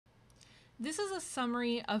This is a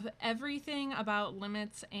summary of everything about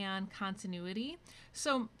limits and continuity.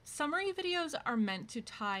 So summary videos are meant to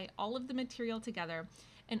tie all of the material together,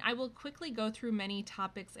 and I will quickly go through many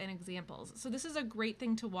topics and examples. So this is a great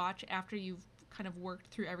thing to watch after you've kind of worked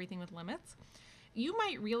through everything with limits. You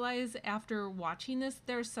might realize after watching this,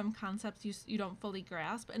 there's some concepts you don't fully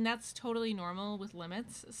grasp, and that's totally normal with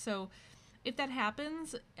limits. So if that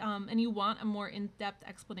happens and you want a more in-depth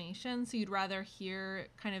explanation, so you'd rather hear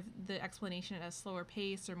kind of the explanation at a slower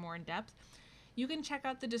pace or more in-depth, you can check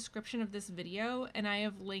out the description of this video, and I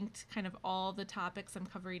have linked kind of all the topics I'm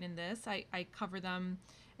covering in this. I cover them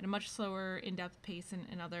at a much slower, in-depth pace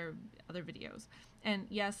in other videos. And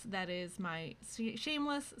yes, that is my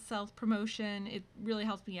shameless self-promotion. It really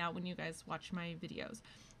helps me out when you guys watch my videos.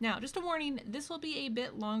 Now, just a warning, this will be a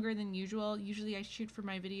bit longer than usual. Usually I shoot for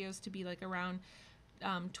my videos to be like around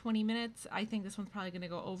 20 minutes. I think this one's probably going to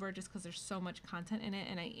go over just because there's so much content in it,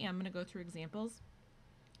 and I am going to go through examples.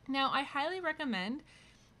 Now, I highly recommend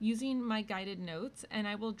using my guided notes, and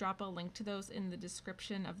I will drop a link to those in the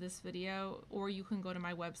description of this video, or you can go to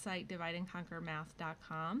my website,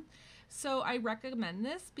 divideandconquermath.com. So I recommend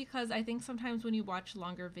this because I think sometimes when you watch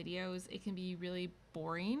longer videos, it can be really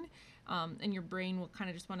boring, and your brain will kind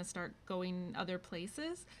of just want to start going other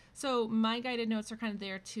places. So my guided notes are kind of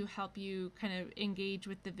there to help you kind of engage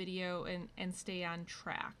with the video and stay on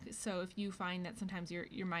track. So if you find that sometimes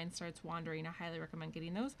your mind starts wandering, I highly recommend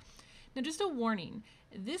getting those. Now, just a warning,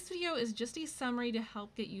 this video is just a summary to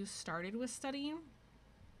help get you started with studying.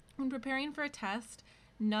 When preparing for a test,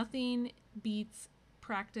 nothing beats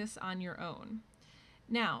practice on your own.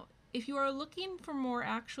 Now, if you are looking for more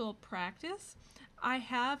actual practice, I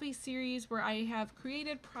have a series where I have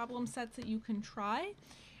created problem sets that you can try,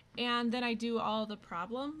 and then I do all the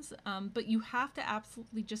problems, but you have to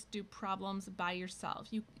absolutely just do problems by yourself.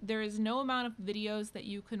 There is no amount of videos that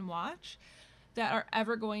you can watch that are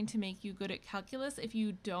ever going to make you good at calculus if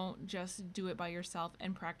you don't just do it by yourself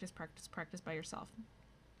and practice by yourself.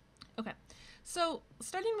 Okay, so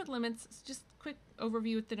starting with limits, just quick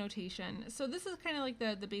overview with the notation. So this is kind of like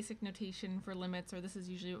the basic notation for limits, or this is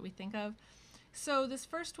usually what we think of. So this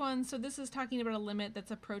first one, so this is talking about a limit that's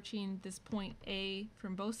approaching this point A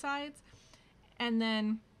from both sides. And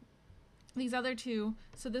then these other two,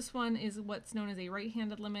 so this one is what's known as a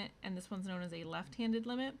right-handed limit, and this one's known as a left-handed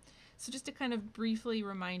limit. So just to kind of briefly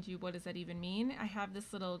remind you, what does that even mean? I have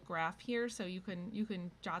this little graph here, so you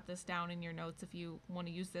can jot this down in your notes if you want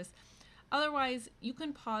to use this. Otherwise, you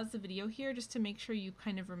can pause the video here just to make sure you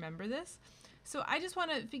kind of remember this. So I just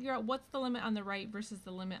want to figure out what's the limit on the right versus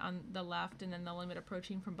the limit on the left, and then the limit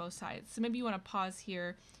approaching from both sides. So maybe you want to pause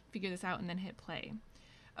here, figure this out, and then hit play.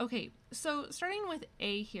 Okay, so starting with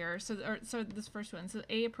A here, so this first one, so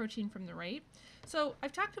A approaching from the right. So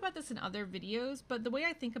I've talked about this in other videos, but the way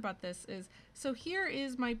I think about this is, so here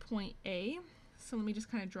is my point A. So let me just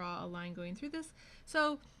kind of draw a line going through this.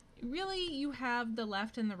 So really you have the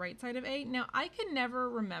left and the right side of A. Now I can never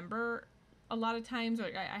remember a lot of times, or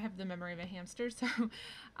I have the memory of a hamster, so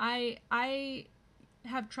I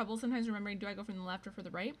have trouble sometimes remembering, do I go from the left or from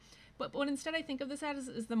the right? But what instead I think of this as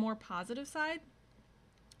is the more positive side.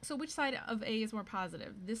 So which side of A is more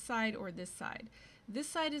positive, this side or this side? This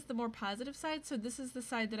side is the more positive side, so this is the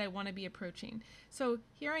side that I want to be approaching. So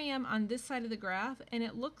here I am on this side of the graph, and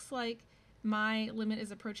it looks like my limit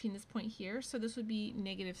is approaching this point here, so this would be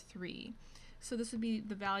 -3. So this would be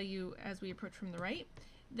the value as we approach from the right.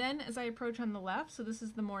 Then as I approach on the left, so this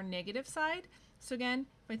is the more negative side. So again,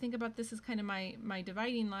 if I think about this as kind of my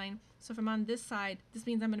dividing line, so if I'm on this side, this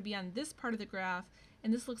means I'm going to be on this part of the graph,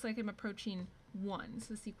 and this looks like I'm approaching 1,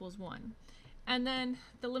 so this equals 1. And then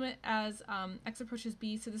the limit as x approaches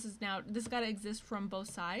b, so this got to exist from both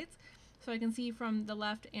sides. So I can see from the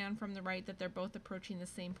left and from the right that they're both approaching the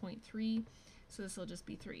same point 3, so this will just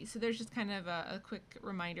be 3. So there's just kind of a quick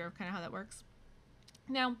reminder of kind of how that works.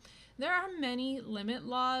 Now, there are many limit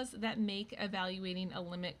laws that make evaluating a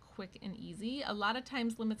limit quick and easy. A lot of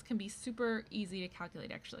times limits can be super easy to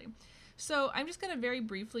calculate, actually. So I'm just going to very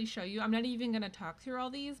briefly show you. I'm not even going to talk through all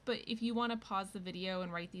these, but if you want to pause the video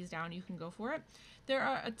and write these down, you can go for it. There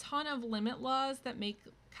are a ton of limit laws that make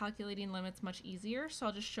calculating limits much easier, so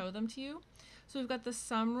I'll just show them to you. So we've got the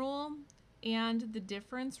sum rule and the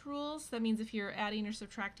difference rules. That means if you're adding or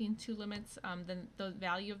subtracting two limits, then the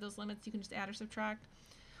value of those limits you can just add or subtract.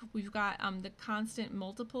 We've got the constant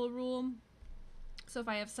multiple rule. So if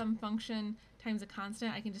I have some function times a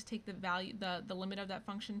constant, I can just take the value, the limit of that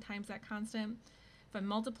function times that constant. If I'm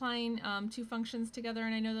multiplying two functions together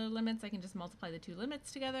and I know their limits, I can just multiply the two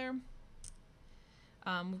limits together.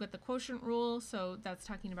 We've got the quotient rule, so that's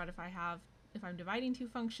talking about if I'm dividing two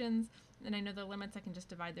functions, and I know the limits, I can just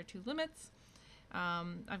divide their two limits.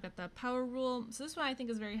 I've got the power rule. So this one I think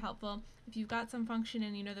is very helpful. If you've got some function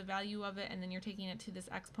and you know the value of it and then you're taking it to this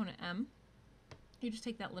exponent m, you just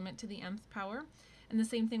take that limit to the mth power. And the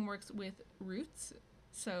same thing works with roots.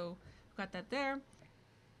 So we've got that there.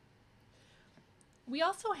 We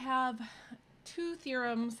also have two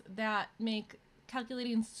theorems that make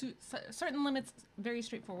calculating certain limits very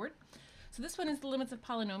straightforward. So this one is the limits of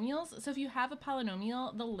polynomials. So if you have a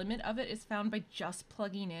polynomial, the limit of it is found by just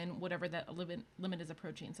plugging in whatever that limit is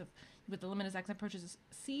approaching. So if the limit as x approaches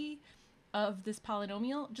c of this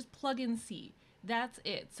polynomial, just plug in c. That's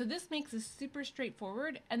it. So this makes this super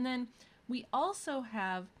straightforward. And then we also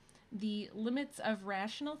have the limits of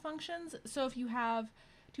rational functions. So if you have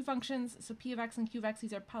two functions, so p of x and q of x,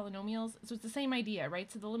 these are polynomials. So it's the same idea, right?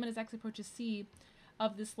 So the limit as x approaches c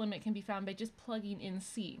of this limit can be found by just plugging in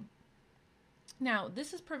c. Now,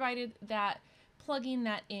 this is provided that plugging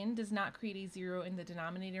that in does not create a zero in the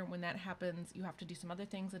denominator. When that happens, you have to do some other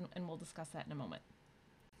things, and we'll discuss that in a moment.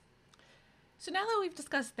 So now that we've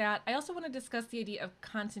discussed that, I also want to discuss the idea of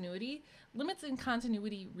continuity. Limits and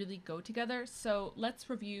continuity really go together, so let's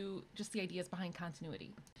review just the ideas behind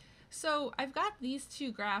continuity. So I've got these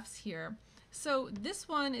two graphs here. So this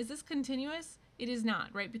one, is this continuous? It is not,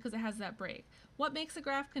 right? Because it has that break. What makes a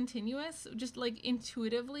graph continuous? Just like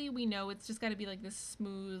intuitively, we know it's just got to be like this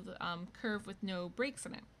smooth curve with no breaks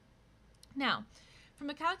in it. Now, from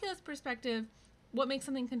a calculus perspective, what makes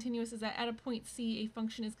something continuous is that at a point C, a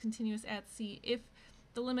function is continuous at C if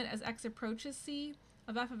the limit as x approaches C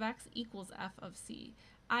of f of x equals f of C,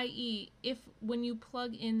 i.e. if when you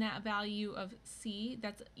plug in that value of C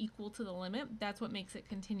that's equal to the limit, that's what makes it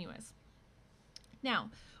continuous. Now,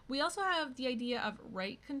 we also have the idea of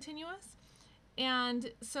right continuous.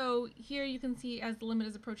 And so here you can see as the limit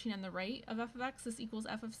is approaching on the right of f of x, this equals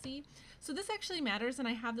f of c. So this actually matters, and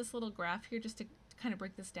I have this little graph here just to kind of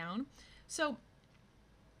break this down. So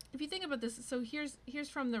if you think about this, so here's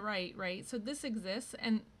from the right, right? So this exists,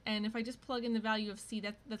 and if I just plug in the value of c,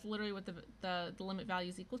 that's literally what the limit value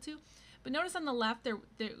is equal to. But notice on the left, there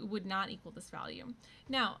would not equal this value.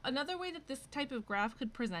 Now, another way that this type of graph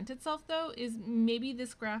could present itself, though, is maybe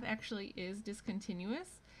this graph actually is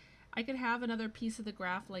discontinuous. I could have another piece of the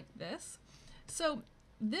graph like this. So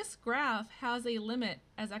this graph has a limit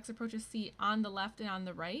as x approaches c on the left and on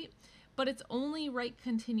the right, but it's only right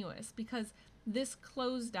continuous because this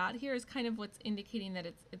closed dot here is kind of what's indicating that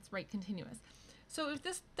it's right continuous. So if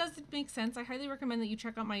this doesn't make sense, I highly recommend that you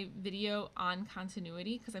check out my video on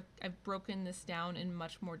continuity because I've broken this down in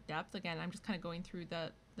much more depth. Again, I'm just kind of going through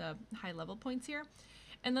the high level points here.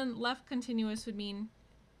 And then left continuous would mean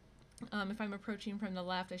if I'm approaching from the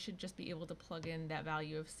left, I should just be able to plug in that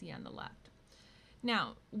value of c on the left.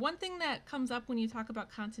 Now, one thing that comes up when you talk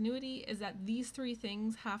about continuity is that these three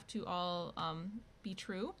things have to all be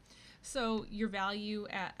true. So your value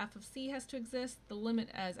at f of c has to exist, the limit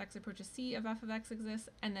as x approaches c of f of x exists,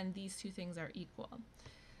 and then these two things are equal.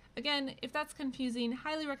 Again, if that's confusing,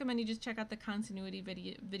 highly recommend you just check out the continuity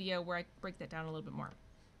video where I break that down a little bit more.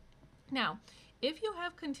 Now, if you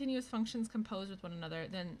have continuous functions composed with one another,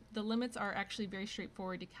 then the limits are actually very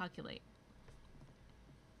straightforward to calculate.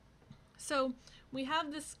 So we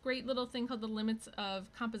have this great little thing called the limits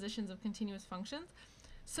of compositions of continuous functions.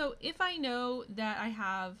 So if I know that I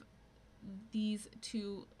have these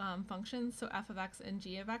two functions, so f of x and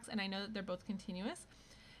g of x, and I know that they're both continuous,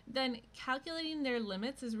 then calculating their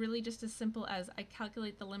limits is really just as simple as I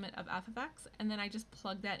calculate the limit of f of x and then I just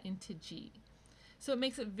plug that into g. So it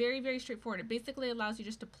makes it very, very straightforward. It basically allows you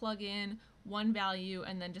just to plug in one value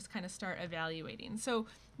and then just kind of start evaluating. So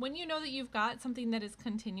when you know that you've got something that is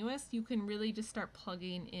continuous, you can really just start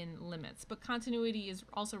plugging in limits. But continuity is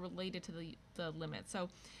also related to the limit. So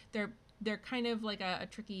they're kind of like a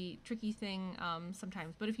tricky thing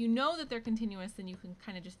sometimes. But if you know that they're continuous, then you can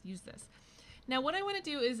kind of just use this. Now what I want to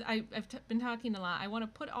do is, I've been talking a lot, I want to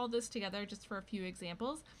put all this together just for a few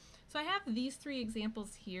examples. So I have these three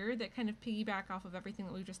examples here that kind of piggyback off of everything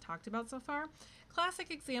that we've just talked about so far. Classic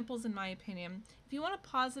examples in my opinion. If you want to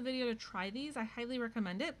pause the video to try these, I highly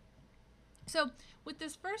recommend it. So with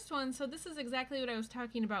this first one, so this is exactly what I was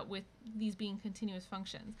talking about with these being continuous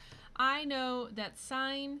functions. I know that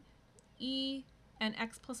sine, e, and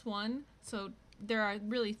x plus 1, so there are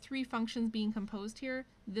really three functions being composed here.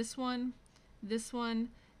 This one, and this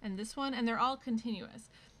one, and they're all continuous.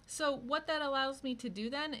 So what that allows me to do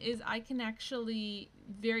then is I can actually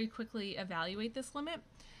very quickly evaluate this limit.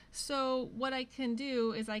 So what I can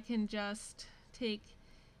do is I can just take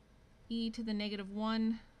e to the negative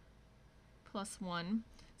 1 plus 1.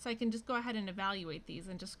 So I can just go ahead and evaluate these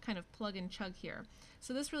and just kind of plug and chug here.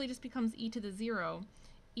 So this really just becomes e to the 0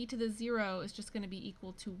 e to the 0 is just going to be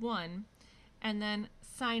equal to 1. And then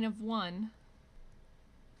sine of 1,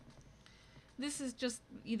 this is just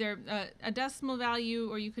either a decimal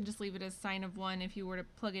value, or you can just leave it as sine of 1. If you were to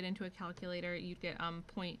plug it into a calculator, you'd get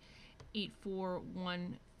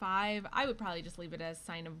 0.8415. I would probably just leave it as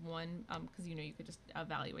sine of 1 because you could just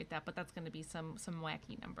evaluate that, but that's going to be some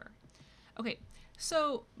wacky number. Okay,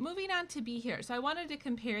 so moving on to b here. So I wanted to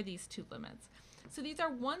compare these two limits. So these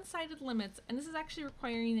are one-sided limits, and this is actually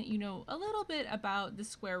requiring that you know a little bit about the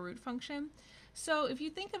square root function. So if you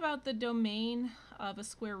think about the domain of a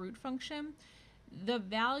square root function, the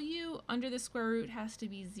value under the square root has to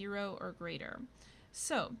be 0 or greater.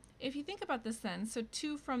 So if you think about this then, so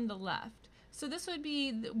 2 from the left. So this would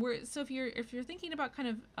be, so if you're thinking about kind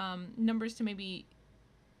of numbers to maybe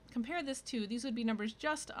compare this to, these would be numbers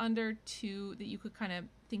just under 2 that you could kind of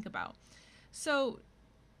think about. So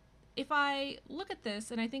if I look at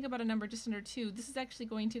this and I think about a number just under 2, this is actually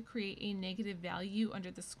going to create a negative value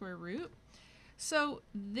under the square root. So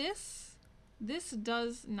this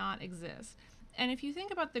does not exist. And if you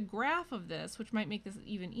think about the graph of this, which might make this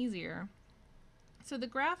even easier, so the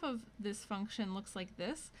graph of this function looks like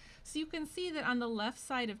this. So you can see that on the left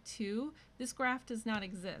side of 2, this graph does not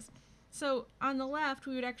exist. So on the left,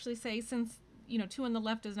 we would actually say, since 2 on the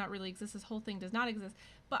left does not really exist, this whole thing does not exist.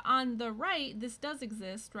 But on the right, this does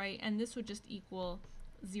exist, right? And this would just equal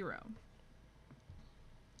 0.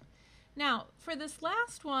 Now, for this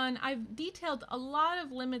last one, I've detailed a lot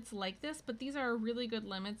of limits like this, but these are really good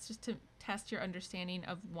limits just to test your understanding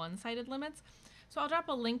of one-sided limits. So I'll drop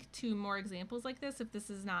a link to more examples like this if this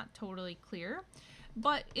is not totally clear.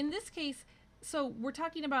 But in this case, so we're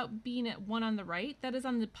talking about being at 1 on the right. That is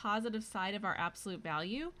on the positive side of our absolute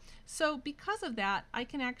value. So because of that, I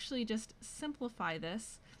can actually just simplify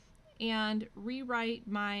this and rewrite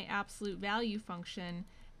my absolute value function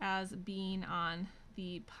as being on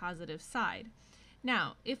the positive side.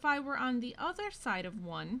 Now, if I were on the other side of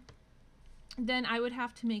 1, then I would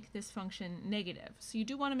have to make this function negative. So you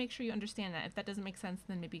do want to make sure you understand that. If that doesn't make sense,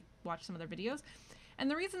 then maybe watch some other videos.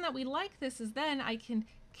 And the reason that we like this is then I can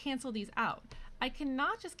cancel these out. I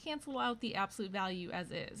cannot just cancel out the absolute value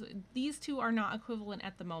as is. These two are not equivalent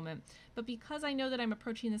at the moment, but because I know that I'm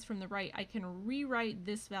approaching this from the right, I can rewrite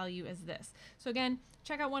this value as this. So again,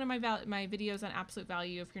 check out one of my videos on absolute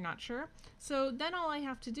value if you're not sure. So then all I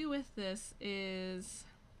have to do with this is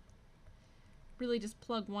really just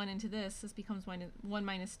plug 1 into this. This becomes 1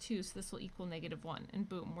 minus 2, so this will equal -1, and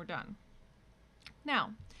boom, we're done.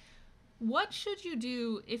 Now, what should you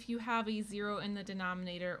do if you have a 0 in the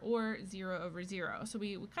denominator or 0 over 0? So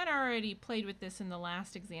we kind of already played with this in the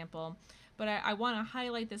last example, but I want to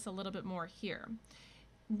highlight this a little bit more here.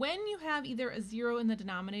 When you have either a 0 in the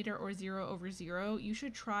denominator or 0 over 0, you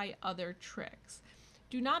should try other tricks.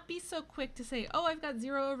 Do not be so quick to say, oh, I've got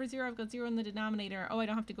 0 over 0, I've got 0 in the denominator, oh, I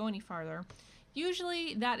don't have to go any farther.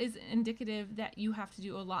 Usually that is indicative that you have to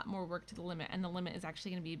do a lot more work to the limit, and the limit is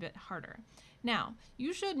actually going to be a bit harder. Now,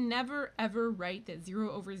 you should never ever write that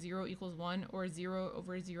 0 over 0 equals 1 or 0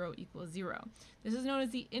 over 0 equals 0. This is known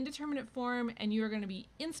as the indeterminate form, and you are going to be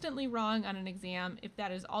instantly wrong on an exam if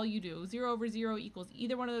that is all you do. 0 over 0 equals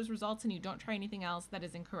either one of those results and you don't try anything else. That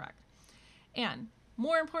is incorrect. And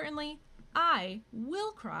more importantly, I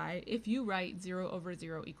will cry if you write 0 over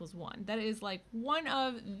 0 equals 1. That is like one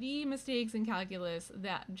of the mistakes in calculus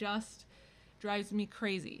that just drives me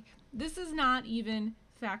crazy. This is not even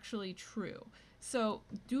factually true. So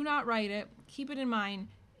do not write it. Keep it in mind.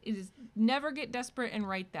 It is never get desperate and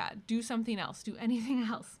write that. Do something else. Do anything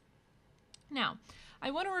else. Now,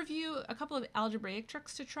 I want to review a couple of algebraic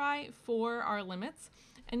tricks to try for our limits.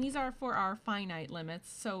 And these are for our finite limits.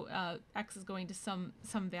 So x is going to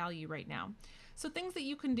some value right now. So things that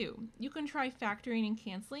you can do. You can try factoring and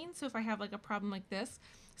canceling. So if I have like a problem like this,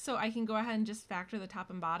 so I can go ahead and just factor the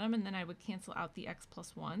top and bottom, and then I would cancel out the x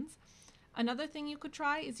plus 1s. Another thing you could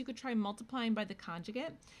try is you could try multiplying by the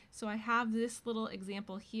conjugate. So I have this little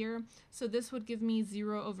example here. So this would give me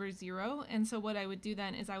 0 over 0. And so what I would do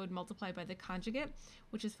then is I would multiply by the conjugate,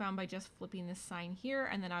 which is found by just flipping this sign here,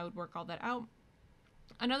 and then I would work all that out.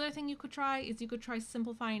 Another thing you could try is you could try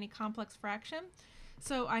simplifying a complex fraction.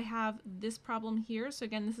 So I have this problem here. So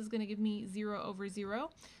again, this is going to give me 0 over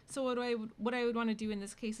 0. So what I would want to do in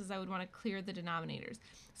this case is I would want to clear the denominators.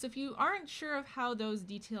 So if you aren't sure of how those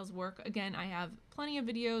details work, again, I have plenty of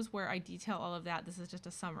videos where I detail all of that. This is just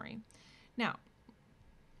a summary. Now,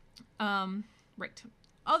 right.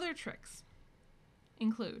 Other tricks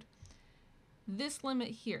include this limit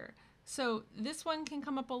here. So this one can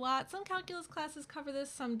come up a lot. Some calculus classes cover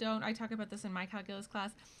this, some don't. I talk about this in my calculus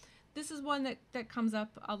class. This is one that comes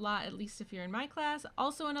up a lot, at least if you're in my class.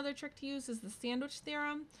 Also, another trick to use is the sandwich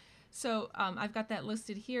theorem. So I've got that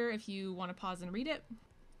listed here if you want to pause and read it.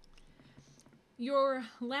 Your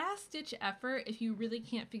last ditch effort, if you really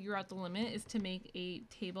can't figure out the limit, is to make a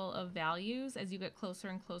table of values as you get closer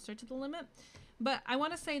and closer to the limit. But I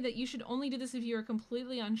want to say that you should only do this if you're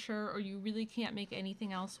completely unsure or you really can't make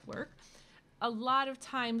anything else work. A lot of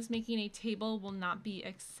times making a table will not be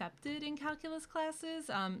accepted in calculus classes.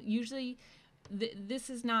 Usually this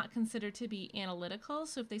is not considered to be analytical.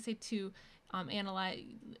 So if they say to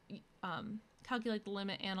calculate the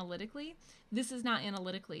limit analytically, this is not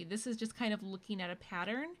analytically. This is just kind of looking at a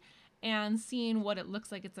pattern and seeing what it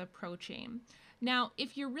looks like it's approaching. Now,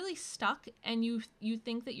 if you're really stuck and you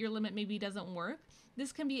think that your limit maybe doesn't work,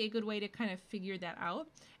 this can be a good way to kind of figure that out.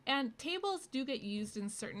 And tables do get used in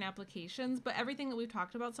certain applications, but everything that we've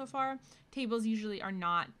talked about so far, tables usually are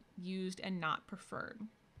not used and not preferred.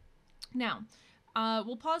 Now,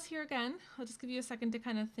 we'll pause here again. I'll just give you a second to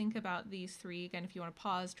kind of think about these three. Again, if you want to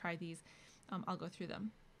pause, try these. I'll go through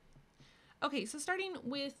them. Okay, so starting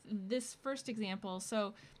with this first example,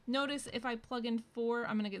 so notice if I plug in 4,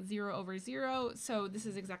 I'm going to get 0 over 0. So this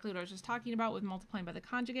is exactly what I was just talking about with multiplying by the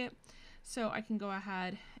conjugate. So I can go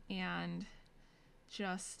ahead and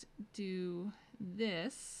just do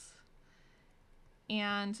this.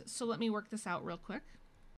 And so let me work this out real quick.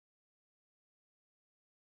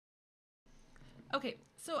 Okay,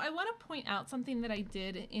 so I want to point out something that I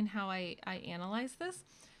did in how I analyzed this.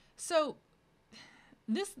 So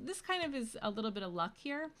this kind of is a little bit of luck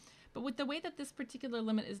here, but with the way that this particular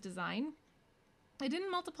limit is designed, I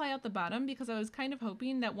didn't multiply out the bottom because I was kind of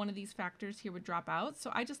hoping that one of these factors here would drop out.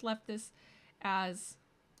 So I just left this as,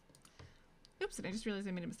 oops, and I just realized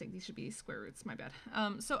I made a mistake. These should be square roots, my bad.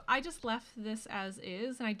 So I just left this as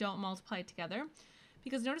is and I don't multiply it together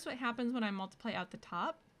because notice what happens when I multiply out the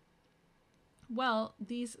top. Well,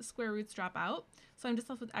 these square roots drop out. So I'm just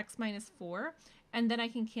left with x minus 4. And then I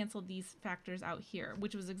can cancel these factors out here,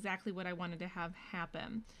 which was exactly what I wanted to have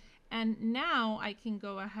happen. And now I can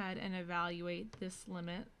go ahead and evaluate this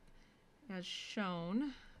limit as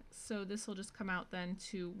shown. So this will just come out then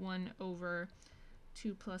to 1 over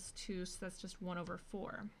 2 plus 2, so that's just 1 over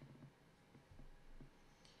 4.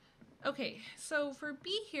 Okay, so for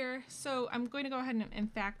b here, so I'm going to go ahead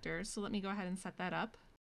and factor, so let me go ahead and set that up.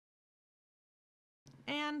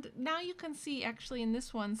 And now you can see actually in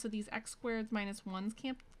this one, so these x squareds minus 1s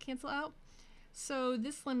can't cancel out. So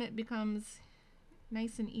this limit becomes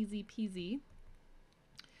nice and easy peasy.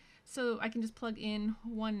 So I can just plug in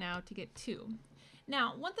 1 now to get 2.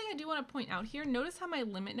 Now, one thing I do want to point out here, notice how my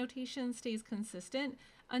limit notation stays consistent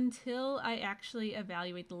until I actually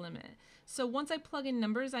evaluate the limit. So once I plug in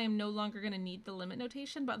numbers, I am no longer going to need the limit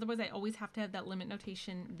notation, but otherwise I always have to have that limit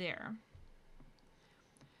notation there.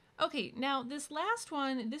 Okay, now this last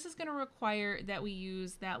one, this is going to require that we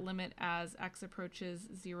use that limit as x approaches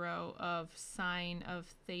 0 of sine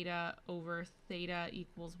of theta over theta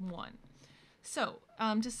equals 1. So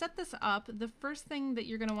to set this up, the first thing that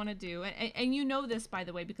you're going to want to do, and you know this by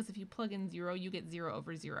the way, because if you plug in 0, you get 0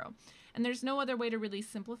 over 0. And there's no other way to really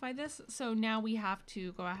simplify this. So now we have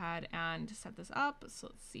to go ahead and set this up. So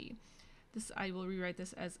let's see. This, I will rewrite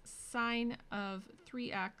this as sine of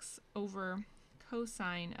 3x over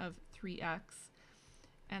cosine of 3x,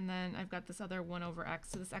 and then I've got this other 1 over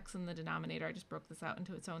x, so this x in the denominator, I just broke this out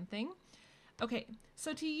into its own thing. Okay,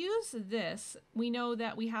 so to use this, we know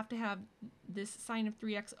that we have to have this sine of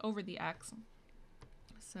 3x over the x.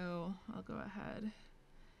 So I'll go ahead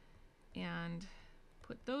and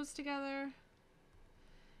put those together,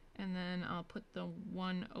 and then I'll put the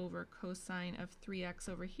 1 over cosine of 3x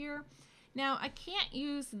over here. Now, I can't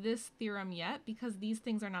use this theorem yet because these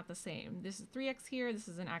things are not the same. This is 3x here, this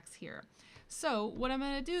is an x here. So what I'm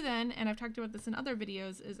going to do then, and I've talked about this in other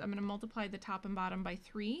videos, is I'm going to multiply the top and bottom by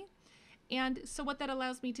 3. And so what that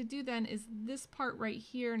allows me to do then is this part right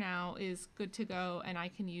here now is good to go, and I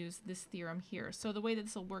can use this theorem here. So the way that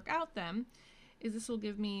this will work out then is this will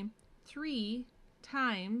give me 3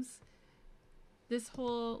 times this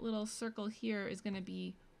whole little circle here is going to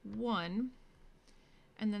be 1.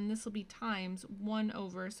 And then this will be times 1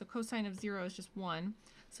 over, so cosine of 0 is just 1.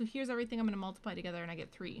 So here's everything I'm going to multiply together and I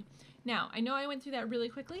get 3. Now, I know I went through that really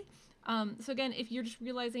quickly. So again, if you're just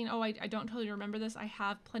realizing, oh, I don't totally remember this, I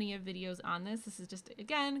have plenty of videos on this. This is just,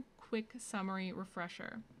 again, quick summary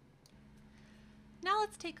refresher. Now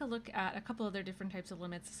let's take a look at a couple other different types of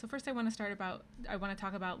limits. So first I want to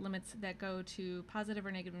talk about limits that go to positive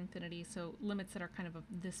or negative infinity, so limits that are kind of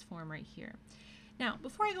this form right here. Now,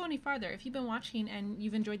 before I go any farther, if you've been watching and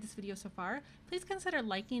you've enjoyed this video so far, please consider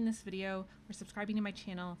liking this video or subscribing to my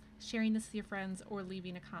channel, sharing this with your friends, or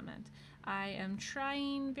leaving a comment. I am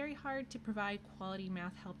trying very hard to provide quality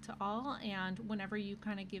math help to all, and whenever you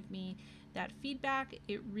kind of give me that feedback,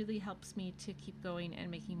 it really helps me to keep going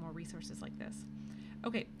and making more resources like this.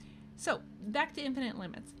 Okay, so back to infinite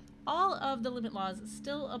limits. All of the limit laws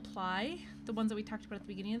still apply, the ones that we talked about at the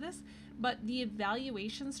beginning of this, but the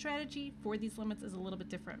evaluation strategy for these limits is a little bit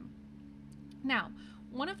different. Now,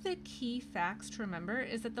 one of the key facts to remember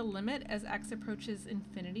is that the limit as x approaches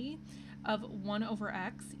infinity of 1 over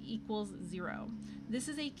x equals 0. This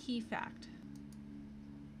is a key fact.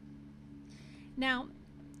 Now,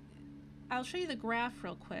 I'll show you the graph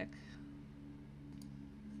real quick.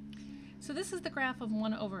 So this is the graph of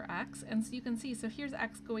 1 over x, and so you can see, so here's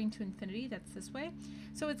x going to infinity, that's this way.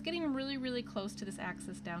 So it's getting really, really close to this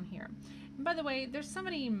axis down here. And by the way, there's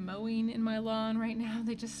somebody mowing in my lawn right now.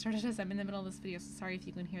 They just started as I'm in the middle of this video, so sorry if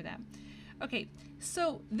you can hear that. Okay,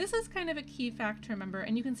 so this is kind of a key fact to remember,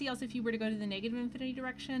 and you can see also if you were to go to the negative infinity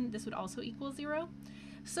direction, this would also equal 0.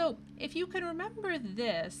 So if you can remember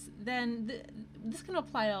this, then this can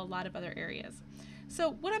apply to a lot of other areas.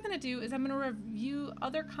 So what I'm going to do is I'm going to review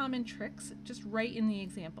other common tricks just right in the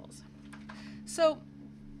examples. So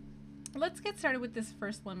let's get started with this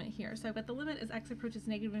first limit here. So I've got the limit as x approaches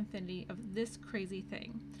negative infinity of this crazy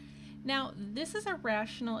thing. Now this is a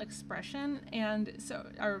rational expression, and so,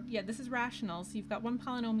 this is rational, so you've got one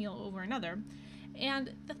polynomial over another.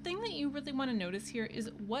 And the thing that you really want to notice here is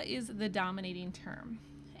what is the dominating term.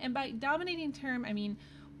 And by dominating term, I mean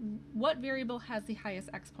what variable has the highest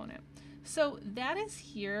exponent. So that is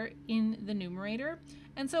here in the numerator.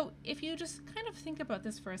 And so if you just kind of think about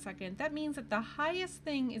this for a second, that means that the highest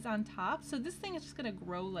thing is on top. So this thing is just going to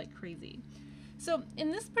grow like crazy. So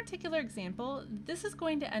in this particular example, this is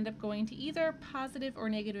going to end up going to either positive or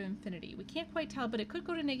negative infinity. We can't quite tell, but it could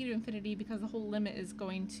go to negative infinity because the whole limit is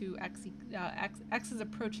going to x is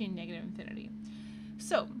approaching negative infinity.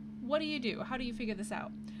 So what do you do? How do you figure this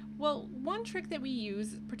out? Well, one trick that we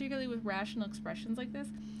use, particularly with rational expressions like this,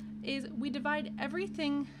 is we divide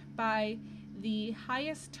everything by the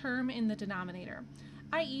highest term in the denominator,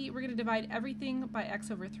 i.e. we're going to divide everything by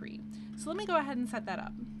x over 3. So let me go ahead and set that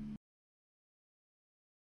up.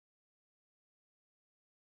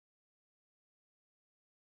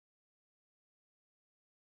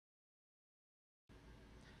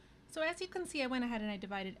 So as you can see, I went ahead and I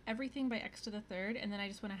divided everything by x to the third, and then I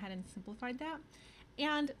just went ahead and simplified that.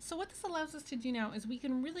 And so what this allows us to do now is we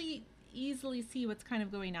can really easily see what's kind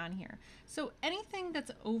of going on here. So anything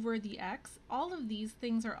that's over the x, all of these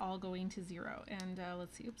things are all going to 0. And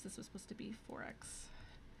let's see, oops, this was supposed to be 4x,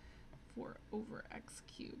 4 over x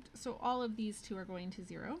cubed. So all of these two are going to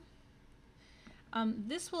 0.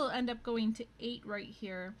 This will end up going to 8 right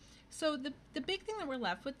here. So the big thing that we're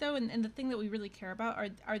left with though, and the thing that we really care about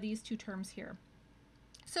are these two terms here.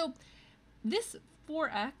 So this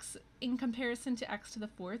 4x in comparison to x to the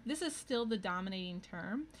fourth, this is still the dominating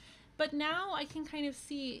term. But now I can kind of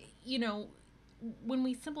see, you know, when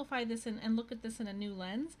we simplify this and look at this in a new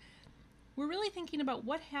lens, we're really thinking about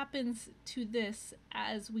what happens to this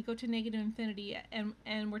as we go to negative infinity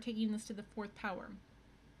and we're taking this to the fourth power.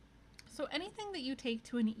 So anything that you take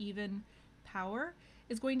to an even power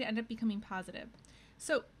is going to end up becoming positive.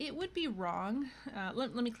 So it would be wrong.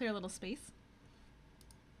 Let me clear a little space.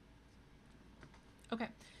 Okay,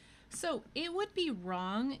 so it would be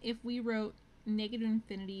wrong if we wrote negative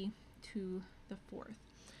infinity to the fourth.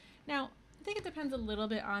 Now, I think it depends a little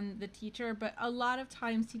bit on the teacher, but a lot of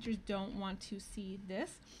times teachers don't want to see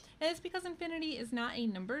this. And it's because infinity is not a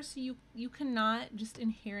number, so you cannot just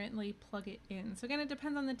inherently plug it in. So again, it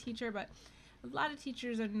depends on the teacher, but a lot of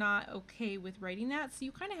teachers are not okay with writing that. So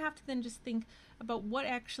you kind of have to then just think about what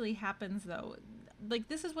actually happens though. Like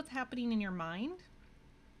this is what's happening in your mind.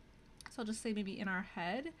 So I'll just say maybe in our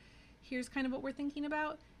head, here's kind of what we're thinking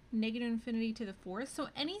about. Negative infinity to the fourth. So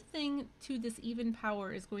anything to this even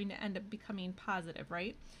power is going to end up becoming positive,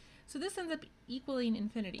 right? So this ends up equaling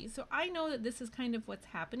infinity. So I know that this is kind of what's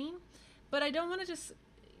happening, but I don't want to just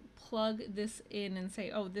plug this in and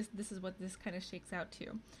say, oh, this is what this kind of shakes out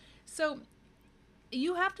to. So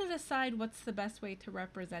you have to decide what's the best way to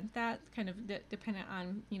represent that, kind of dependent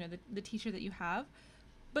on, you know, the teacher that you have.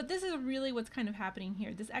 But this is really what's kind of happening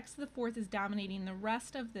here. This x to the fourth is dominating the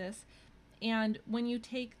rest of this. And when you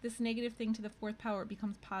take this negative thing to the fourth power, it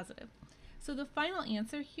becomes positive. So the final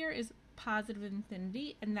answer here is positive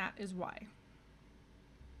infinity, and that is why.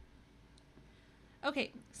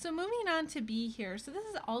 Okay, so moving on to b here. So this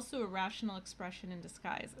is also a rational expression in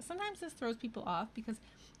disguise. Sometimes this throws people off because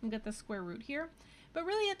we've got the square root here. But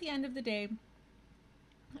really at the end of the day,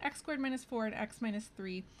 x squared minus 4 and x minus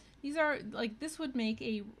 3. These are, like, this would make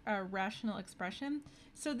a rational expression.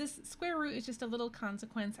 So this square root is just a little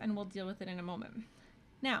consequence, and we'll deal with it in a moment.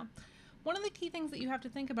 Now, one of the key things that you have to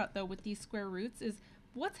think about, though, with these square roots is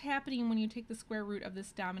what's happening when you take the square root of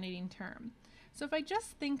this dominating term. So if I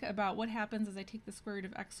just think about what happens as I take the square root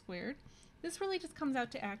of x squared, this really just comes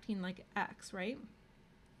out to acting like x, right?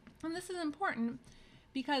 And this is important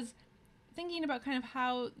because thinking about kind of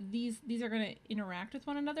how these are going to interact with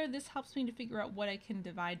one another, this helps me to figure out what I can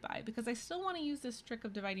divide by, because I still want to use this trick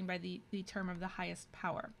of dividing by the term of the highest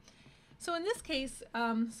power. So in this case,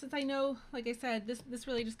 since I know, like I said, this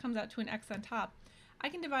really just comes out to an x on top, I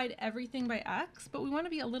can divide everything by x, but we want to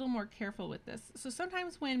be a little more careful with this. So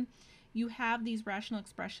sometimes when you have these rational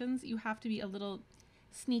expressions, you have to be a little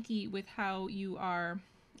sneaky with how you are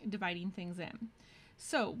dividing things in.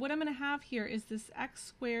 So what I'm going to have here is this x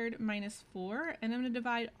squared minus 4, and I'm going to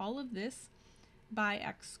divide all of this by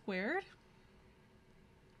x squared.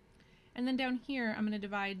 And then down here, I'm going to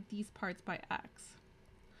divide these parts by x.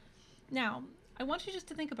 Now, I want you just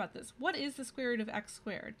to think about this. What is the square root of x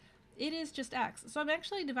squared? It is just x. So I'm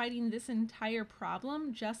actually dividing this entire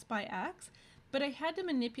problem just by x, but I had to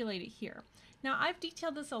manipulate it here. Now, I've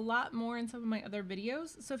detailed this a lot more in some of my other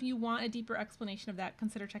videos, so if you want a deeper explanation of that,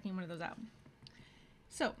 consider checking one of those out.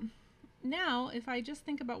 So now if I just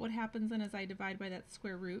think about what happens then as I divide by that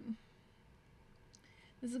square root,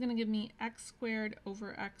 this is going to give me x squared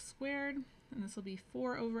over x squared, and this will be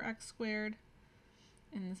 4 over x squared,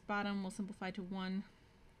 and this bottom will simplify to 1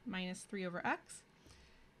 minus 3 over x.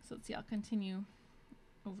 So let's see, I'll continue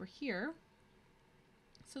over here.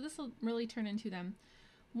 So this will really turn into them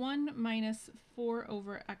 1 minus 4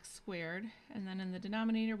 over x squared, and then in the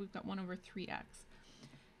denominator we've got 1 over 3x.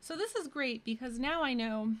 So this is great because now I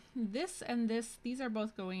know this and this, these are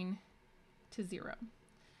both going to 0.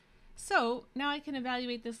 So now I can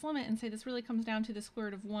evaluate this limit and say this really comes down to the square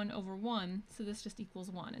root of 1 over 1, so this just equals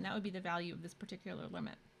 1, and that would be the value of this particular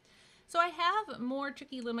limit. So I have more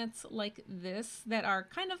tricky limits like this that are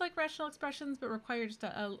kind of like rational expressions but require just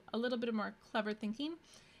a little bit of more clever thinking,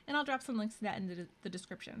 and I'll drop some links to that in the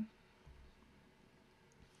description.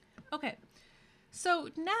 Okay. So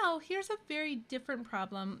now here's a very different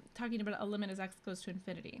problem talking about a limit as x goes to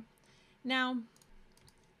infinity. Now,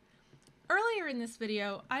 earlier in this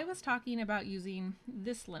video, I was talking about using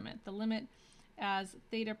this limit, the limit as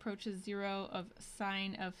theta approaches 0 of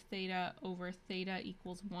sine of theta over theta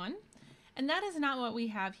equals 1. And that is not what we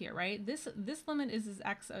have here, right? This limit is as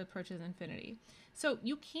x approaches infinity. So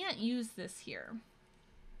you can't use this here.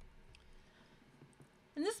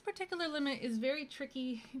 And this particular limit is very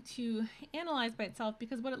tricky to analyze by itself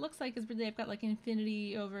because what it looks like is really I've got like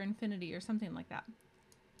infinity over infinity or something like that.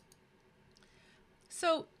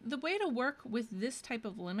 So the way to work with this type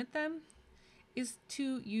of limit then is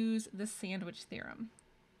to use the sandwich theorem.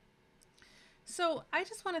 So I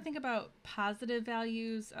just want to think about positive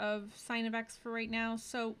values of sine of x for right now.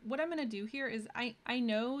 So what I'm going to do here is I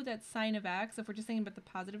know that sine of x, if we're just thinking about the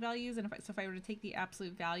positive values, and if I were to take the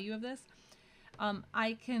absolute value of this,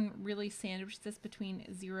 I can really sandwich this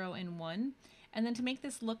between 0 and 1. And then to make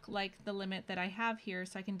this look like the limit that I have here,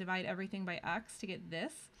 so I can divide everything by x to get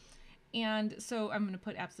this. And so I'm going to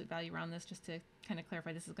put absolute value around this just to kind of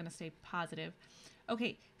clarify this is going to stay positive.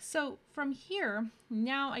 Okay, so from here,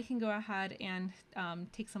 now I can go ahead and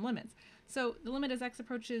take some limits. So the limit as x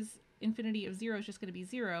approaches infinity of 0 is just going to be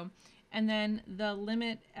 0. And then the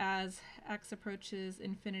limit as x approaches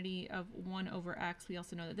infinity of 1 over x, we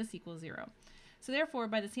also know that this equals 0. So therefore,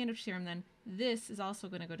 by the sandwich theorem then, this is also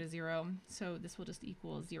going to go to 0. So this will just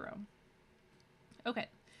equal 0. Okay.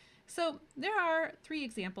 So there are 3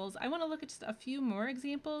 examples. I want to look at just a few more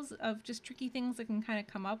examples of just tricky things that can kind of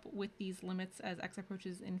come up with these limits as x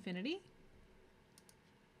approaches infinity.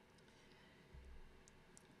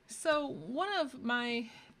 So one of my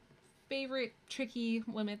favorite tricky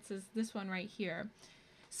limits is this one right here.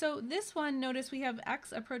 So this one, notice we have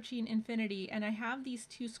x approaching infinity, and I have these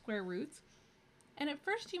 2 square roots. And at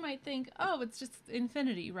first you might think, oh, it's just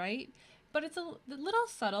infinity, right? But it's a little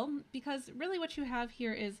subtle because really what you have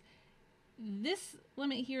here is this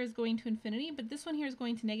limit here is going to infinity, but this one here is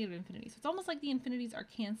going to negative infinity. So it's almost like the infinities are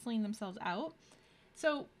canceling themselves out.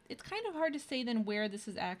 So it's kind of hard to say then where this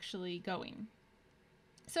is actually going.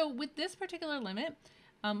 So with this particular limit,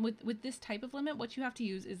 with this type of limit, what you have to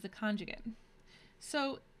use is the conjugate.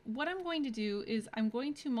 So what I'm going to do is I'm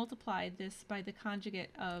going to multiply this by the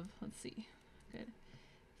conjugate of, let's see, good,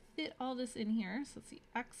 fit all this in here. So let's see,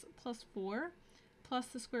 x plus 4 plus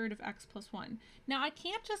the square root of x plus 1. Now I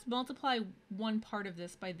can't just multiply one part of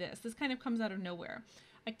this by this. This kind of comes out of nowhere.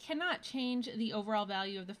 I cannot change the overall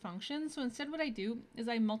value of the function, so instead what I do is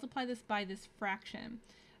I multiply this by this fraction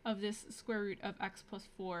of this square root of x plus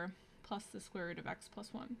 4 plus the square root of x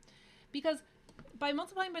plus 1. Because by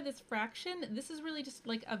multiplying by this fraction, this is really just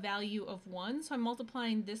like a value of 1, so I'm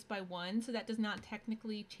multiplying this by 1, so that does not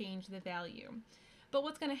technically change the value. But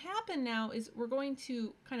what's going to happen now is we're going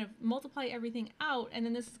to kind of multiply everything out, and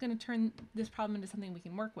then this is going to turn this problem into something we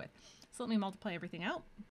can work with. So let me multiply everything out.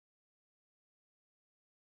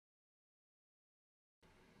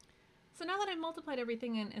 So now that I've multiplied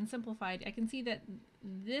everything and simplified, I can see that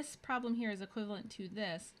this problem here is equivalent to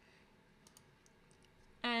this.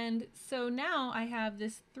 And so now I have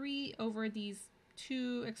this 3 over these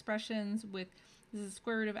two expressions with this is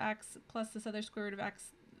square root of x plus this other square root of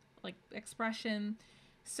x like expression.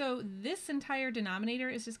 So this entire denominator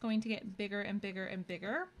is just going to get bigger and bigger and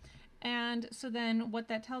bigger. And so then what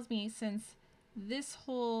that tells me, since this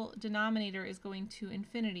whole denominator is going to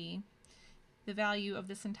infinity, the value of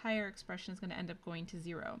this entire expression is going to end up going to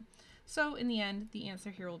 0. So in the end, the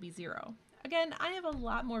answer here will be 0. Again, I have a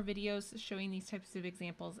lot more videos showing these types of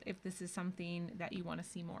examples if this is something that you want to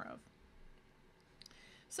see more of.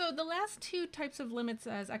 So the last two types of limits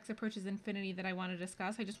as x approaches infinity that I want to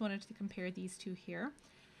discuss, I just wanted to compare these two here.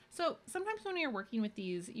 So sometimes when you're working with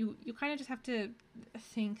these, you kind of just have to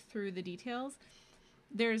think through the details.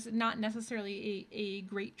 There's not necessarily a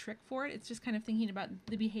great trick for it. It's just kind of thinking about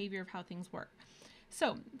the behavior of how things work.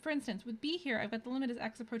 So for instance, with b here, I've got the limit as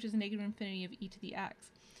x approaches negative infinity of e to the x.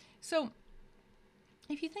 So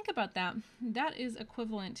if you think about that, that is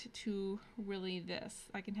equivalent to really this.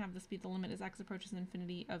 I can have this be the limit as x approaches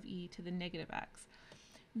infinity of e to the negative x.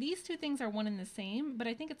 These two things are one and the same, but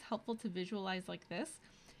I think it's helpful to visualize like this,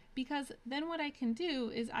 because then what I can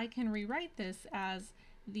do is I can rewrite this as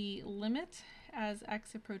the limit as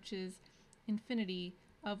x approaches infinity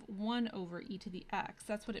of 1 over e to the x.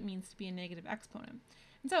 That's what it means to be a negative exponent.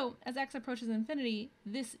 And so as x approaches infinity,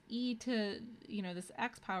 this e to, this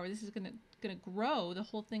x power, this is going to grow, the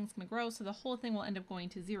whole thing's going to grow, so the whole thing will end up going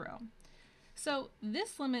to 0. So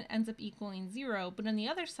this limit ends up equaling 0, but on the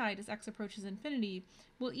other side, as x approaches infinity,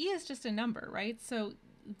 well, e is just a number, right? So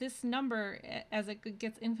this number, as it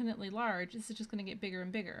gets infinitely large, this is just going to get bigger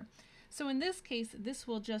and bigger. So in this case, this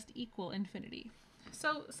will just equal infinity.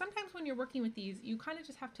 So sometimes when you're working with these, you kind of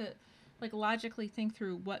just have to logically think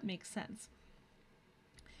through what makes sense.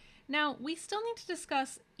 Now, we still need to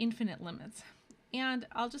discuss infinite limits. And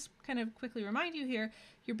I'll just kind of quickly remind you here,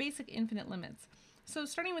 your basic infinite limits. So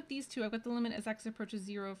starting with these two, I've got the limit as x approaches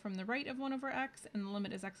 0 from the right of 1 over x, and the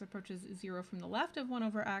limit as x approaches 0 from the left of 1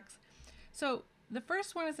 over x. So the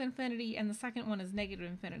first one is infinity, and the second one is negative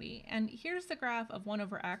infinity. And here's the graph of 1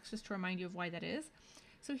 over x, just to remind you of why that is.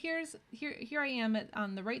 So here I am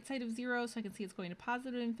on the right side of 0, so I can see it's going to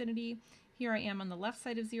positive infinity. Here I am on the left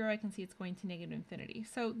side of 0, I can see it's going to negative infinity.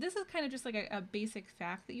 So this is kind of just like a basic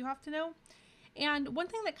fact that you have to know. And one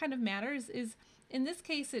thing that kind of matters is, in this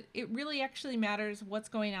case, it really actually matters what's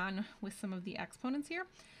going on with some of the exponents here.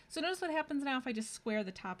 So notice what happens now if I just square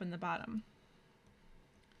the top and the bottom.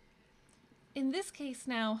 In this case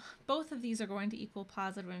now, both of these are going to equal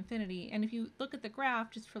positive infinity. And if you look at the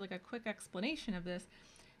graph, just for a quick explanation of this,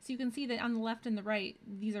 so you can see that on the left and the right,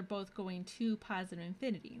 these are both going to positive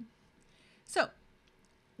infinity. So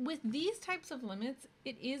with these types of limits,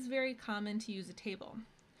 it is very common to use a table.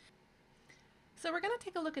 So we're going to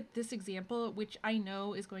take a look at this example, which I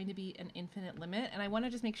know is going to be an infinite limit, and I want to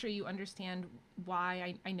just make sure you understand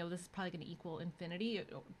why I know this is probably going to equal infinity.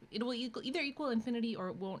 It will either equal infinity or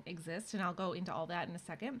it won't exist, and I'll go into all that in a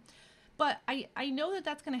second. But I know that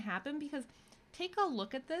that's going to happen because take a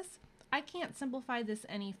look at this. I can't simplify this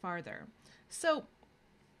any farther. So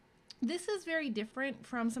this is very different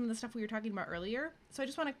from some of the stuff we were talking about earlier. So I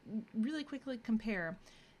just want to really quickly compare.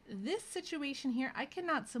 This situation here, I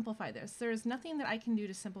cannot simplify this. There is nothing that I can do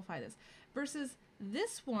to simplify this. Versus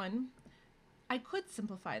this one, I could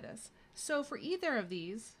simplify this. So for either of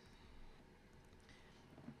these,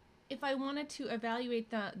 if I wanted to evaluate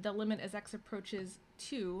the limit as x approaches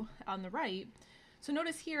 2 on the right, so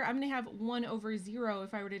notice here I'm going to have 1 over 0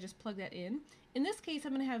 if I were to just plug that in. In this case,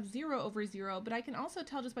 I'm going to have 0 over 0, but I can also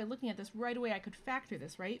tell just by looking at this right away I could factor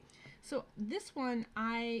this, right? So this one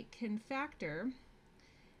I can factor.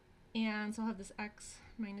 And so I'll have this x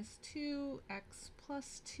minus 2, x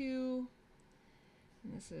plus 2,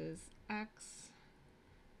 and this is x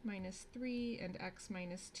minus 3 and x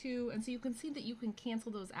minus 2. And so you can see that you can cancel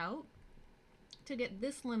those out to get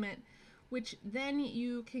this limit, which then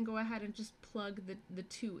you can go ahead and just plug the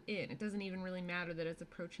 2 in. It doesn't even really matter that it's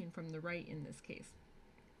approaching from the right in this case.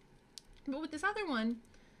 But with this other one,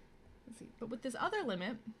 let's see, but with this other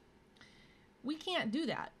limit, we can't do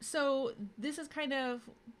that. So this is kind of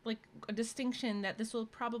like a distinction that this will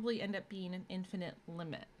probably end up being an infinite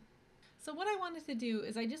limit. So what I wanted to do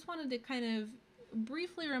is I just wanted to kind of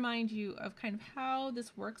briefly remind you of kind of how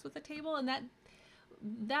this works with a table, and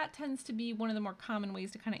that tends to be one of the more common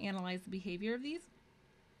ways to kind of analyze the behavior of these.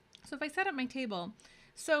 So if I set up my table,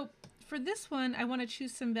 so for this one, I want to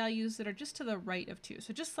choose some values that are just to the right of 2,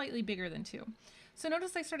 so just slightly bigger than 2. So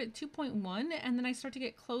notice I start at 2.1, and then I start to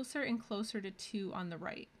get closer and closer to 2 on the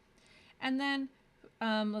right. And then,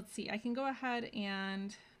 let's see, I can go ahead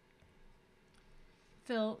and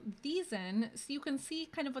fill these in so you can see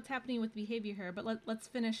kind of what's happening with behavior here, but let's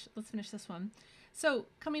finish this one. So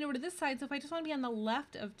coming over to this side, so if I just want to be on the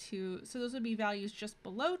left of 2, so those would be values just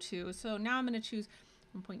below 2. So now I'm going to choose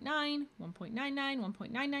 1.9, 1.99,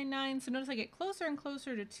 1.999. So notice I get closer and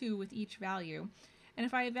closer to 2 with each value. And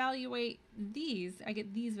if I evaluate these, I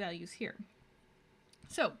get these values here.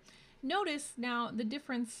 So notice now the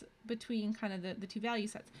difference between kind of the two value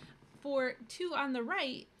sets. For 2 on the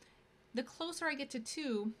right, the closer I get to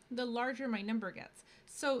 2, the larger my number gets.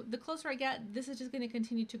 So the closer I get, this is just going to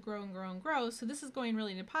continue to grow and grow and grow. So this is going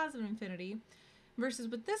really into positive infinity. Versus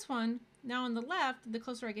with this one, now on the left, the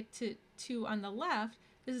closer I get to 2 on the left,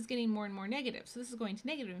 this is getting more and more negative. So this is going to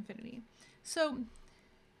negative infinity. So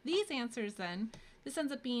these answers then, this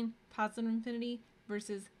ends up being positive infinity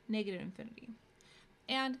versus negative infinity.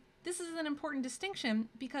 And this is an important distinction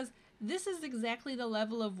because this is exactly the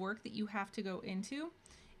level of work that you have to go into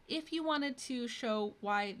if you wanted to show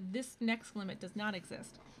why this next limit does not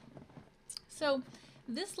exist. So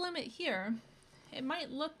this limit here, it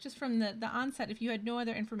might look just from the onset, if you had no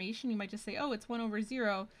other information, you might just say, oh, it's 1 over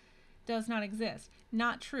 0, does not exist.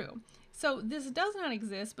 Not true. So this does not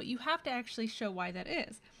exist, but you have to actually show why that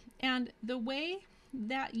is. And the way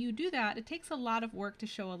that you do that, it takes a lot of work to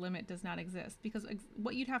show a limit does not exist, because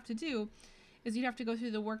what you'd have to do is you'd have to go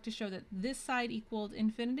through the work to show that this side equaled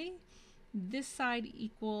infinity, this side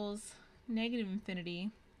equals negative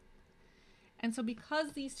infinity. And so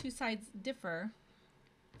because these two sides differ,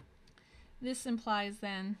 this implies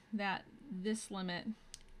then that this limit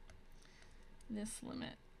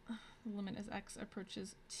as x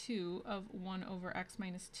approaches 2 of 1 over x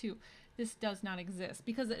minus 2, this does not exist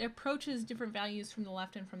because it approaches different values from the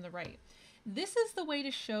left and from the right. This is the way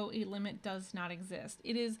to show a limit does not exist.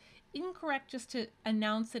 It is incorrect just to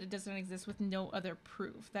announce that it does not exist with no other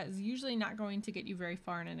proof. That is usually not going to get you very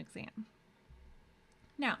far in an exam.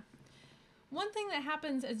 Now, one thing that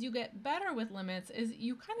happens as you get better with limits is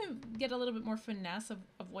you kind of get a little bit more finesse of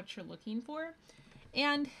what you're looking for.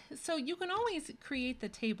 And so you can always create the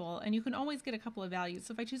table and you can always get a couple of values.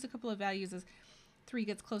 So if I choose a couple of values as 3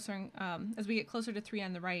 gets closer, as we get closer to 3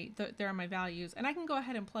 on the right, there are my values. And I can go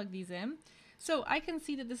ahead and plug these in. So I can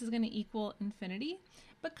see that this is going to equal infinity.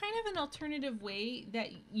 But kind of an alternative way that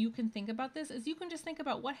you can think about this is you can just think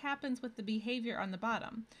about what happens with the behavior on the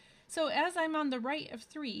bottom. So as I'm on the right of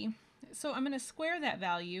 3, so I'm going to square that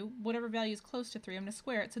value, whatever value is close to 3, I'm going to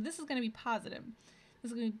square it. So this is going to be positive.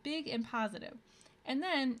 This is going to be big and positive. And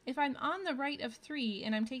then if I'm on the right of 3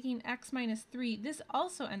 and I'm taking x minus 3, this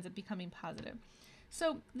also ends up becoming positive.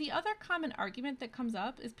 So the other common argument that comes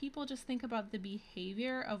up is people just think about the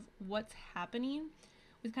behavior of what's happening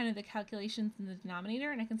with kind of the calculations in the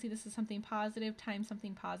denominator. And I can see this is something positive times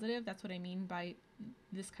something positive. That's what I mean by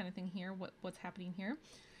this kind of thing here, what's happening here.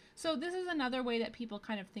 So this is another way that people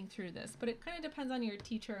kind of think through this, but it kind of depends on your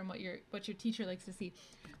teacher and what your teacher likes to see.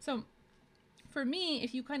 So for me,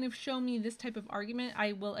 if you kind of show me this type of argument,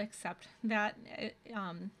 I will accept that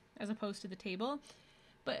as opposed to the table.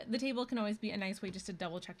 But the table can always be a nice way just to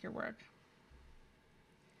double check your work.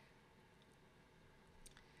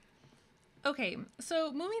 Okay,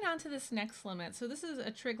 so moving on to this next limit. So this is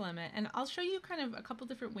a trig limit, and I'll show you kind of a couple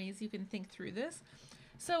different ways you can think through this.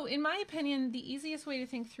 So in my opinion, the easiest way to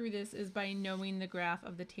think through this is by knowing the graph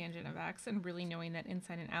of the tangent of x and really knowing that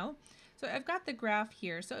inside and out. So I've got the graph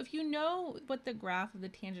here. So if you know what the graph of the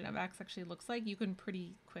tangent of x actually looks like, you can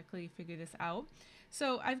pretty quickly figure this out.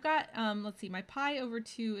 So I've got, let's see, my pi over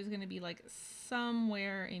 2 is going to be like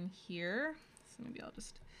somewhere in here. So maybe I'll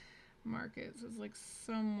just mark it. So it's like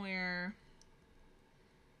somewhere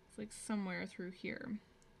through here.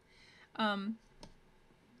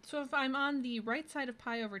 So if I'm on the right side of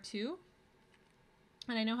pi over 2,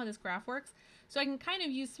 and I know how this graph works, so I can kind of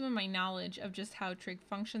use some of my knowledge of just how trig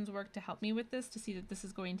functions work to help me with this, to see that this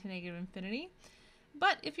is going to negative infinity.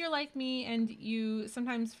 But if you're like me and you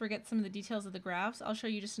sometimes forget some of the details of the graphs, I'll show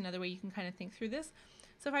you just another way you can kind of think through this.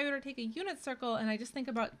 So if I were to take a unit circle and I just think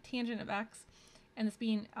about tangent of x and this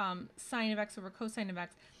being sine of x over cosine of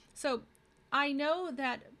x. So I know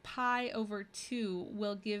that pi over 2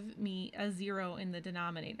 will give me a 0 in the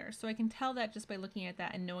denominator. So I can tell that just by looking at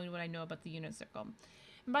that and knowing what I know about the unit circle.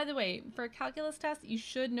 And by the way, for a calculus test, you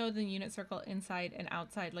should know the unit circle inside and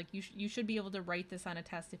outside. Like you should be able to write this on a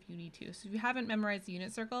test if you need to. So if you haven't memorized the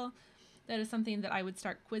unit circle, that is something that I would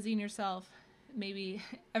start quizzing yourself maybe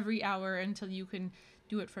every hour until you can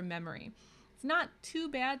do it from memory. It's not too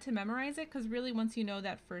bad to memorize it because really once you know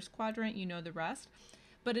that first quadrant, you know the rest.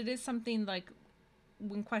 But it is something like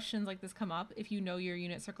when questions like this come up, if you know your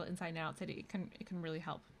unit circle inside and outside, it can really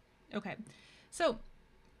help. Okay, so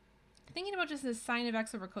thinking about just the sine of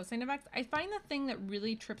x over cosine of x, I find the thing that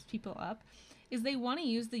really trips people up is they want to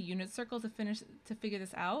use the unit circle to figure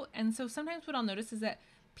this out. And so sometimes what I'll notice is that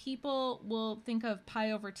people will think of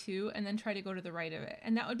pi over 2 and then try to go to the right of it.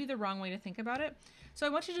 And that would be the wrong way to think about it. So I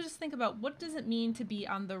want you to just think about what does it mean to be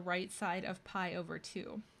on the right side of pi over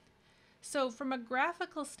 2. So from a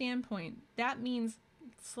graphical standpoint, that means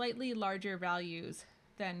slightly larger values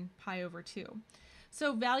than pi over 2.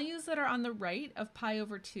 So values that are on the right of pi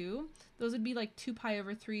over 2, those would be like 2 pi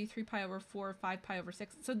over 3, 3 pi over 4, 5 pi over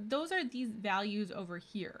 6. So those are these values over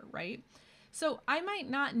here, right? So I might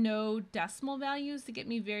not know decimal values to get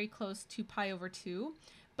me very close to pi over 2,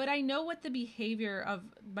 but I know what the behavior of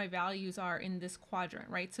my values are in this quadrant,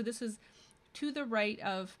 right? So this is to the right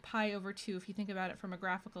of pi over 2 if you think about it from a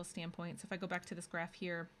graphical standpoint. So if I go back to this graph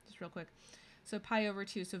here, just real quick. So pi over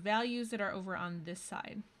 2, so values that are over on this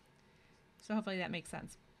side. So hopefully that makes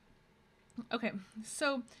sense. Okay,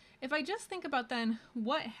 so if I just think about then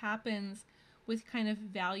what happens with kind of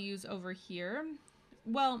values over here,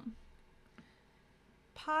 well,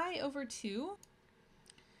 pi over 2,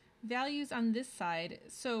 values on this side,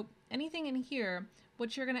 so anything in here,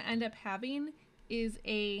 what you're going to end up having is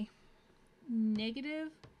a negative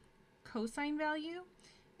cosine value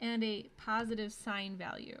and a positive sine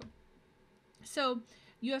value. So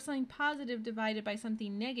you have something positive divided by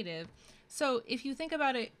something negative. So if you think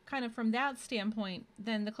about it kind of from that standpoint,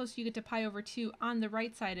 then the closer you get to pi over 2 on the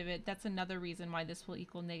right side of it, that's another reason why this will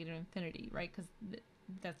equal negative infinity, right? Because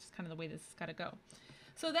that's kind of the way this has got to go.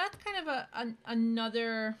 So that's kind of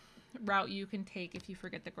another route you can take if you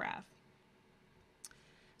forget the graph.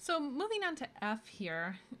 So moving on to F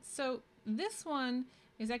here. So this one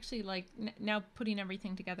is actually like now putting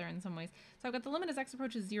everything together in some ways. So I've got the limit as x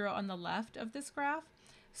approaches 0 on the left of this graph.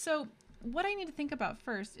 So what I need to think about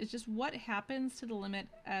first is just what happens to the limit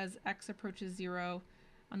as x approaches 0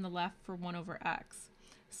 on the left for 1 over x.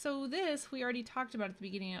 So this we already talked about at the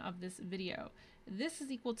beginning of this video. This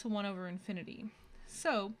is equal to 1 over infinity.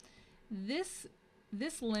 So this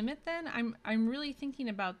limit then, I'm really thinking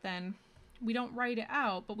about then, we don't write it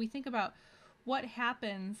out, but we think about what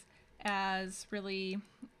happens as really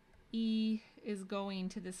e is going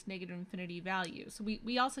to this negative infinity value. So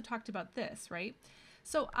we also talked about this, right?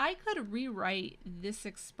 So I could rewrite this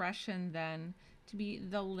expression then to be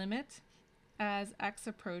the limit as x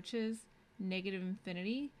approaches negative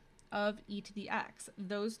infinity of e to the x.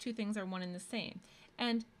 Those two things are one and the same.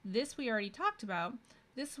 And this we already talked about.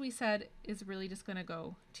 This we said is really just going to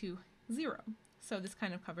go to 0. So this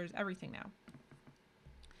kind of covers everything now.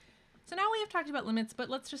 So now we have talked about limits, but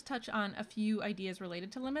let's just touch on a few ideas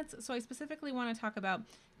related to limits. So I specifically want to talk about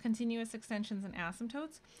continuous extensions and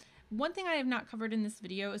asymptotes. One thing I have not covered in this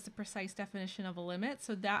video is the precise definition of a limit.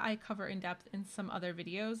 So that I cover in depth in some other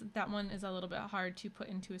videos. That one is a little bit hard to put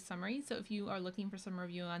into a summary. So if you are looking for some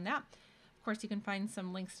review on that, of course you can find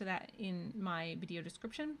some links to that in my video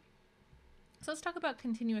description. So let's talk about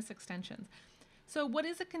continuous extensions. So what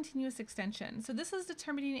is a continuous extension? So this is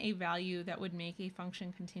determining a value that would make a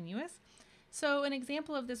function continuous. So an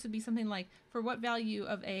example of this would be something like, for what value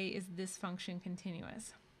of a is this function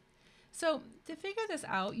continuous? So to figure this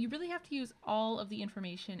out, you really have to use all of the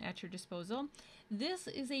information at your disposal. This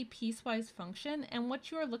is a piecewise function, and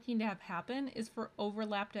what you are looking to have happen is for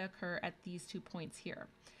overlap to occur at these 2 points here.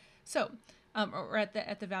 So, or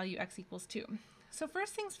at the value x equals 2. So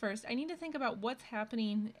first things first, I need to think about what's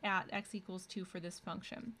happening at x equals 2 for this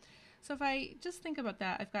function. So if I just think about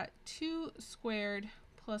that, I've got 2 squared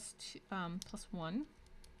plus 1.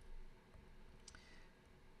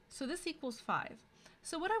 So this equals 5.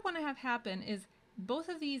 So what I want to have happen is both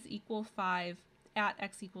of these equal 5 at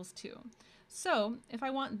x equals 2. So if I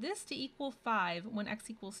want this to equal 5 when x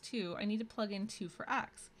equals 2, I need to plug in 2 for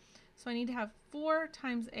x. So I need to have 4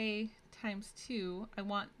 times a times 2. I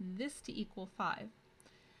want this to equal 5.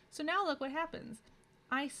 So now look what happens.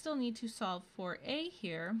 I still need to solve for a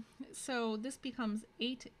here. So this becomes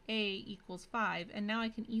 8a equals 5. And now I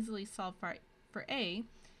can easily solve for a.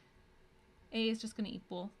 A is just going to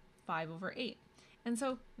equal 5 over 8. And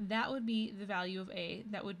so that would be the value of a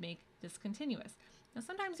that would make this continuous. Now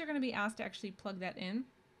sometimes you're going to be asked to actually plug that in.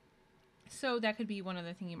 So that could be one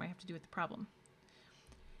other thing you might have to do with the problem.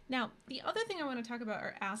 Now, the other thing I want to talk about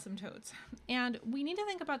are asymptotes. And we need to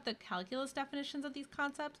think about the calculus definitions of these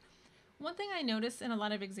concepts. One thing I notice in a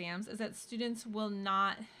lot of exams is that students will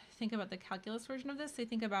not think about the calculus version of this. They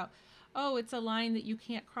think about, oh, it's a line that you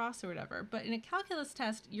can't cross or whatever. But in a calculus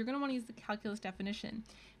test, you're going to want to use the calculus definition.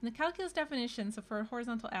 And the calculus definition, so for a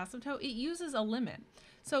horizontal asymptote, it uses a limit.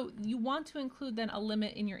 So you want to include then a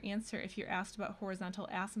limit in your answer if you're asked about horizontal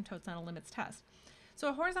asymptotes on a limits test. So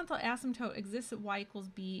a horizontal asymptote exists at y equals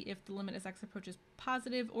b if the limit as x approaches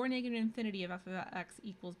positive or negative infinity of f of x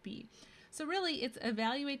equals b. So really, it's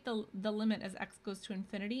evaluate the limit as x goes to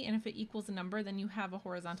infinity, and if it equals a number, then you have a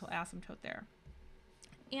horizontal asymptote there.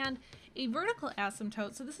 And a vertical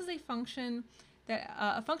asymptote, so this is a function that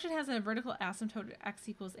a function has a vertical asymptote x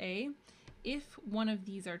equals a if one of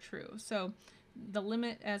these are true. So the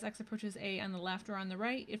limit as x approaches a on the left or on the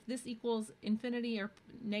right, if this equals infinity or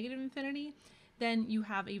negative infinity, then you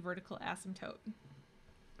have a vertical asymptote.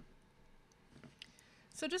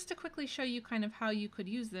 So just to quickly show you kind of how you could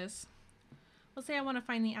use this, let's say I want to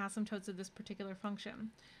find the asymptotes of this particular function.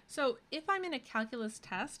 So if I'm in a calculus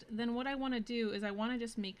test, then what I want to do is I want to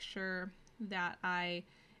just make sure that I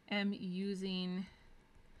am using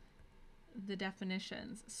the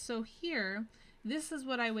definitions. So here, this is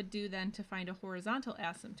what I would do then to find a horizontal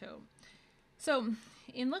asymptote. So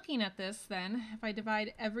in looking at this then, if I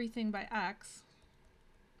divide everything by x,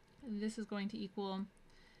 this is going to equal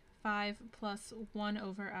 5 plus 1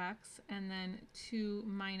 over x, and then 2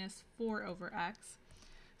 minus 4 over x.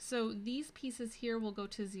 So these pieces here will go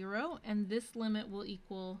to 0, and this limit will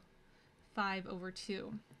equal 5 over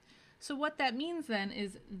 2. So what that means then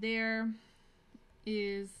is there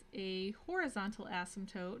is a horizontal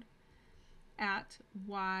asymptote at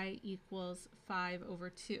y equals 5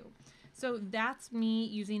 over 2. So that's me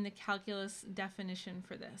using the calculus definition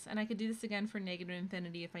for this. And I could do this again for negative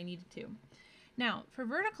infinity if I needed to. Now, for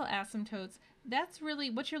vertical asymptotes, that's really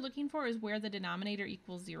what you're looking for is where the denominator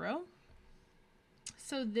equals 0.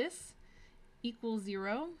 So this equals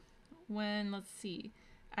 0 when, let's see,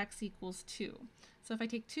 x equals 2. So if I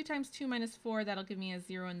take 2 times 2 minus 4, that'll give me a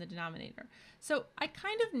 0 in the denominator. So I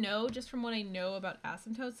kind of know, just from what I know about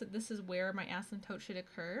asymptotes, that this is where my asymptote should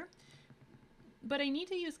occur. But I need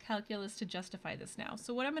to use calculus to justify this now.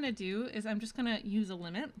 So what I'm going to do is I'm just going to use a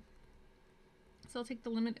limit. So I'll take the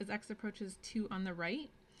limit as x approaches 2 on the right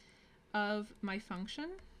of my function.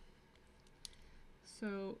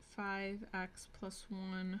 So 5x plus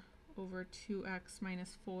 1 over 2x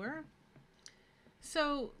minus 4.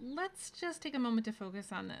 So let's just take a moment to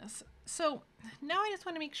focus on this. So now I just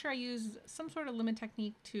want to make sure I use some sort of limit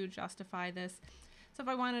technique to justify this. So if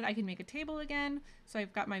I wanted, I can make a table again. So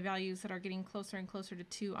I've got my values that are getting closer and closer to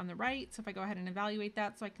 2 on the right. So if I go ahead and evaluate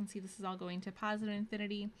that, so I can see this is all going to positive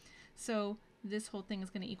infinity. So this whole thing is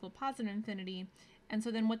going to equal positive infinity. And so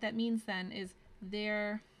then what that means then is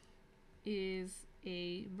there is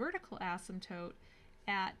a vertical asymptote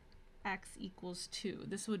at x equals 2.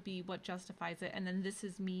 This would be what justifies it. And then this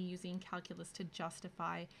is me using calculus to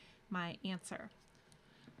justify my answer.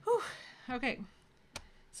 Whew. Okay.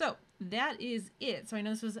 So that is it. So I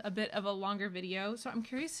know this was a bit of a longer video. So I'm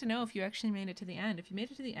curious to know if you actually made it to the end. If you made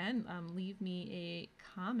it to the end, leave me a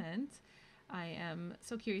comment. I am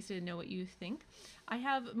so curious to know what you think. I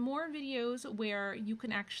have more videos where you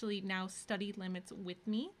can actually now study limits with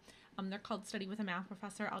me. They're called Study with a Math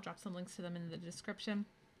Professor. I'll drop some links to them in the description.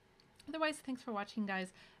 Otherwise, thanks for watching,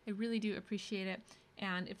 guys. I really do appreciate it.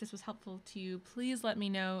 And if this was helpful to you, please let me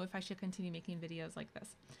know if I should continue making videos like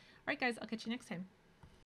this. All right, guys, I'll catch you next time.